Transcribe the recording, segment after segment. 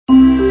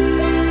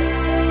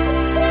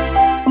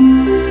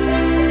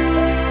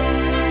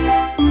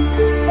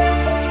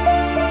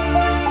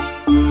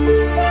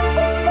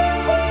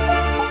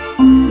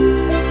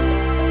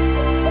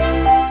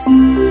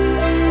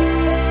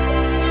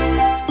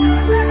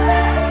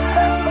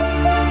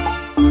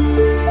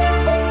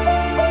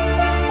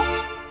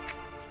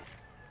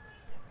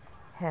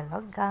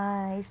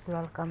guys,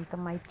 welcome to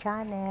my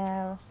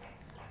channel.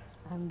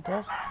 I'm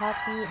just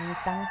happy and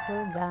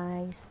thankful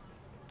guys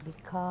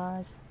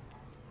because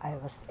I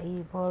was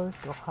able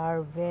to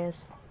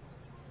harvest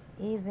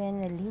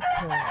even a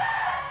little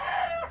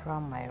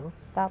from my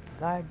rooftop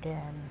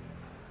garden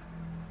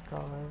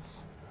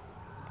because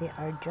they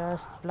are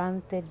just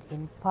planted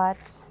in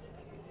pots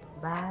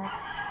but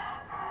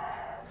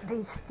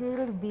they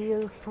still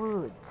bear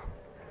fruit.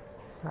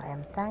 So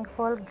I'm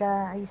thankful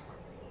guys.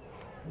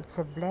 It's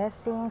a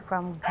blessing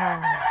from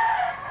God.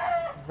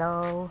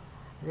 Though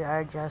we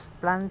are just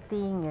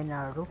planting in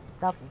our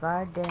rooftop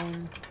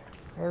garden,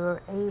 we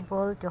were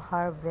able to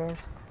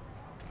harvest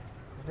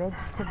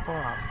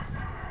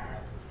vegetables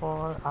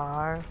for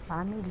our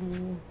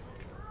family.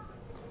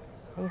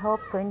 I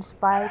hope to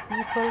inspire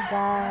people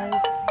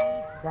guys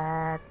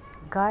that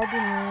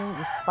gardening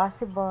is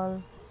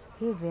possible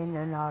even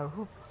on our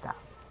rooftop.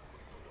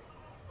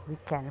 We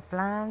can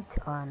plant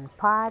on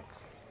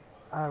pots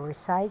or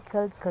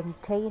recycled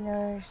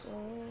containers.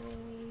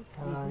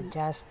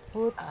 Just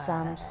put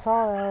some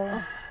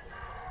soil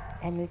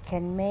and we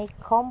can make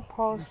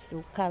compost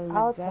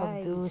out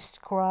of those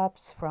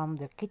scraps from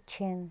the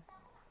kitchen.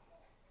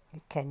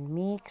 You can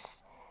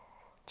mix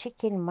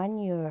chicken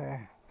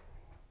manure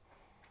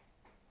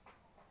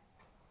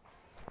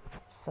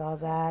so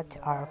that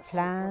our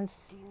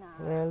plants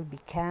will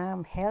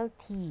become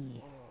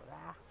healthy.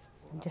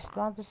 I just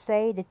want to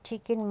say the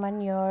chicken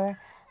manure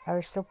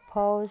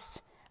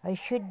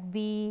should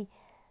be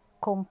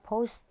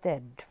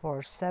composted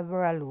for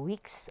several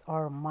weeks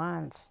or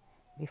months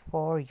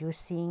before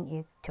using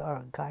it to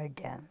our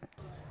garden.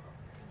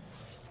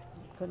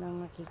 So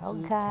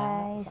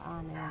guys,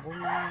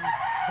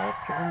 hope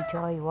you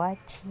enjoy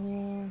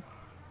watching.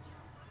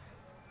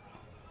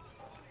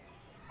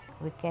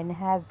 We can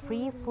have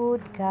free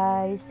food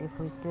guys if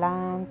we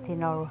plant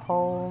in our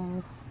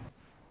homes,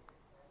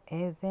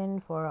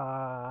 even for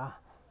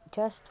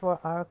just for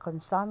our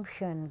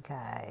consumption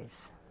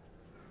guys.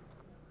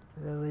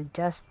 We will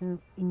just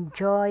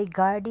enjoy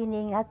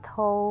gardening at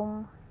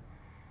home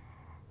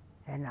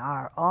in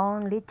our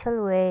own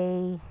little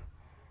way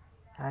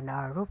on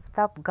our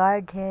rooftop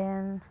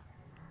garden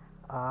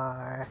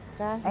or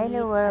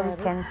anywhere we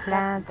can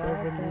plant,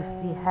 even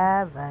if we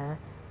have a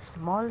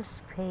small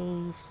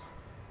space,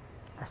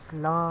 as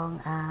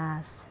long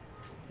as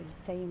we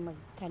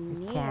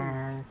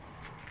can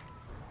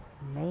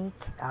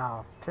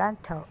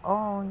plant our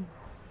own.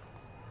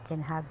 We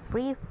can have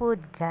free food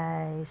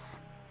guys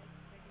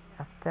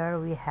after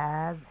we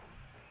have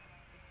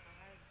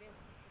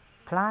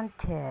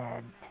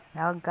planted.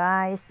 Now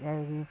guys,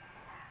 I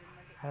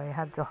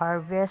have to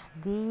harvest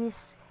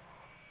this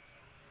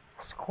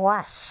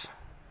squash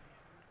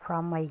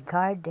from my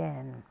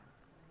garden.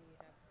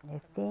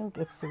 I think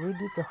it's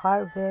ready to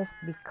harvest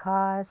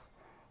because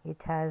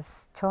it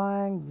has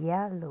turned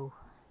yellow.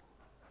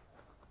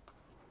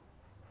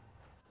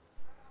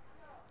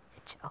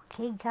 It's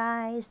okay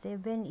guys,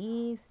 even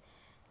if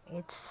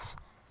it's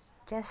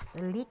just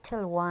a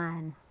little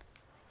one,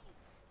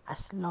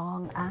 as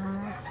long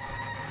as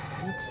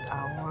it's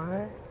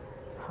our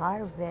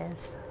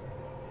harvest.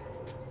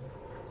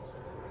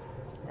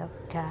 Look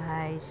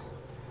guys,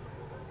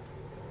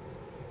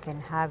 you can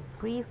have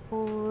free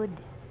food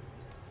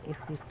if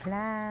we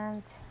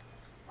plant.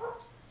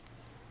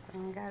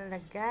 Tanggal na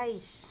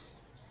guys,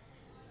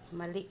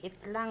 maliit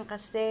lang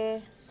kasi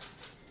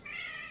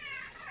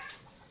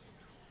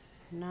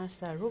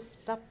nasa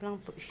rooftop lang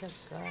po siya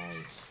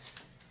guys.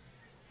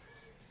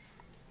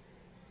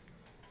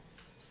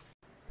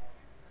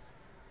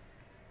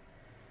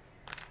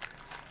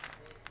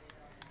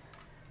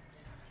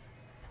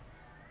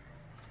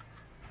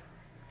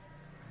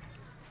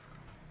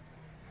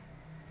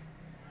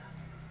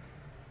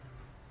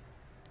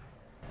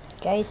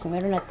 Guys,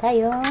 meron na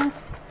tayong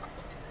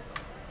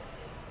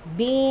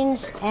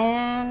beans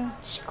and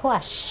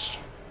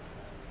squash.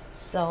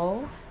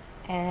 So,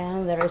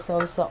 and there is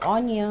also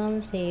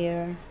onions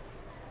here.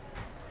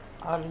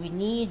 All we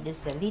need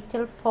is a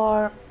little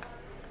pork.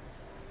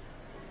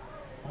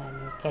 And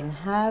we can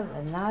have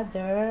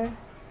another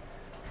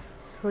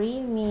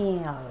free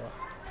meal.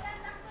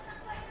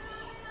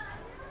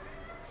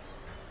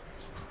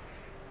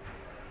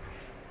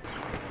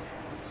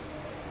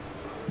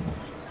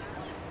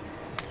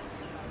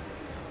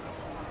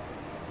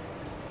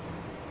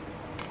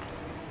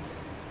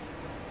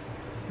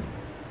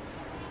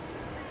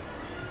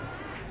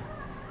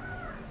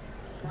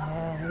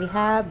 We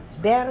have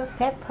bell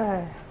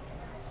pepper.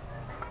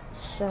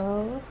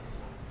 So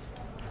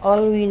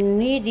all we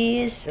need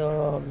is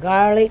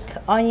garlic,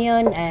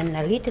 onion, and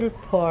a little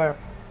pork.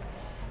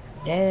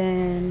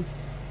 Then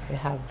we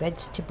have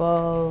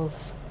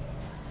vegetables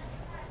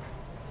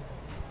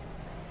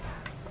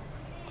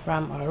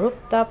from our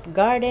rooftop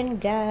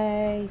garden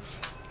guys.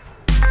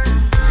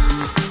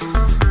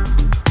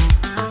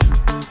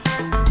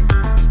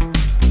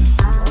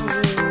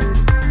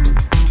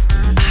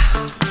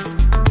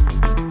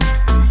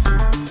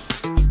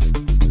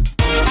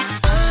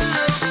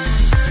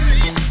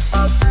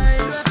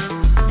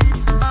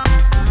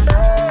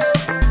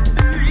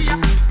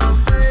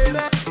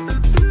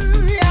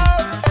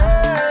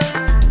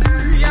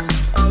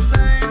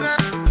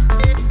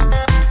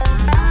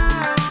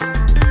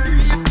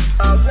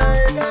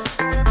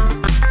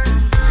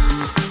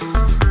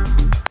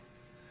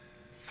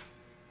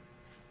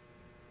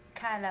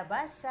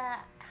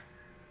 kalabasa,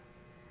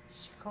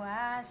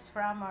 squash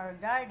from our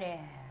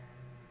garden.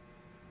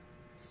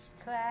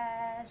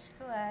 Squash,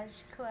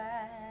 squash,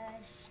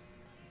 squash.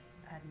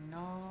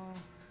 Ano?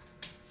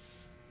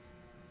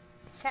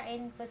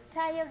 Kain po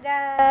tayo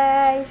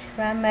guys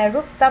from my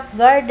rooftop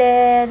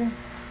garden.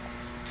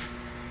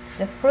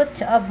 The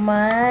fruit of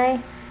my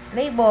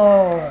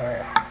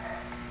labor.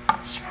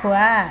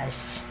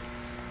 Squash.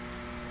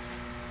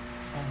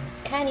 And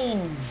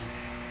kanin.